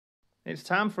It's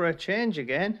time for a change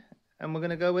again, and we're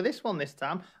going to go with this one this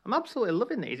time. I'm absolutely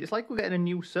loving these. It's like we're getting a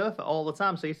new surfer all the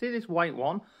time. So you see this white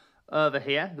one over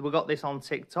here. We got this on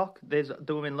TikTok. There's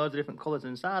them in loads of different colours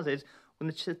and sizes. I'm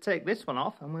going to take this one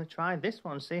off. I'm going to try this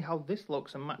one and see how this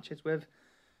looks and matches with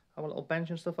our little bench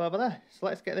and stuff over there. So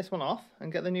let's get this one off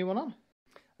and get the new one on.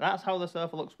 That's how the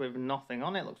surfer looks with nothing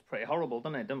on it. It looks pretty horrible,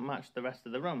 doesn't it? It doesn't match the rest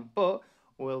of the room. But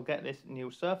we'll get this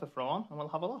new surfer throw on and we'll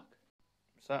have a look.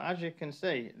 So as you can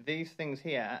see, these things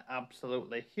here are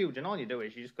absolutely huge. And all you do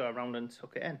is you just go around and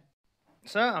tuck it in.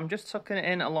 So I'm just tucking it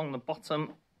in along the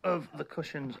bottom of the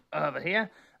cushions over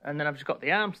here. And then I've just got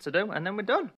the arms to do and then we're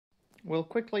done. We'll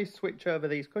quickly switch over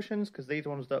these cushions because these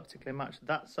ones don't particularly match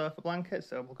that surfer blanket.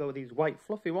 So we'll go with these white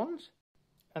fluffy ones.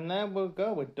 And there we'll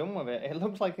go, we're done with it. It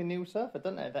looks like a new surfer,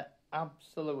 doesn't it? They're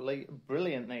absolutely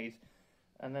brilliant, these.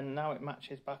 And then now it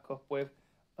matches back up with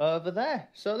over there.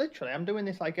 So literally, I'm doing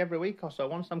this like every week or so.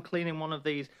 Once I'm cleaning one of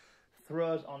these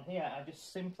throws on here, I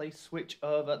just simply switch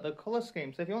over the colour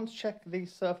scheme. So if you want to check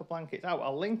these surfer blankets out,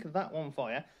 I'll link that one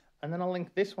for you. And then I'll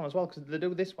link this one as well, because they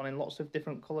do this one in lots of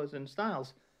different colours and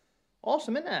styles.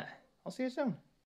 Awesome, isn't it? I'll see you soon.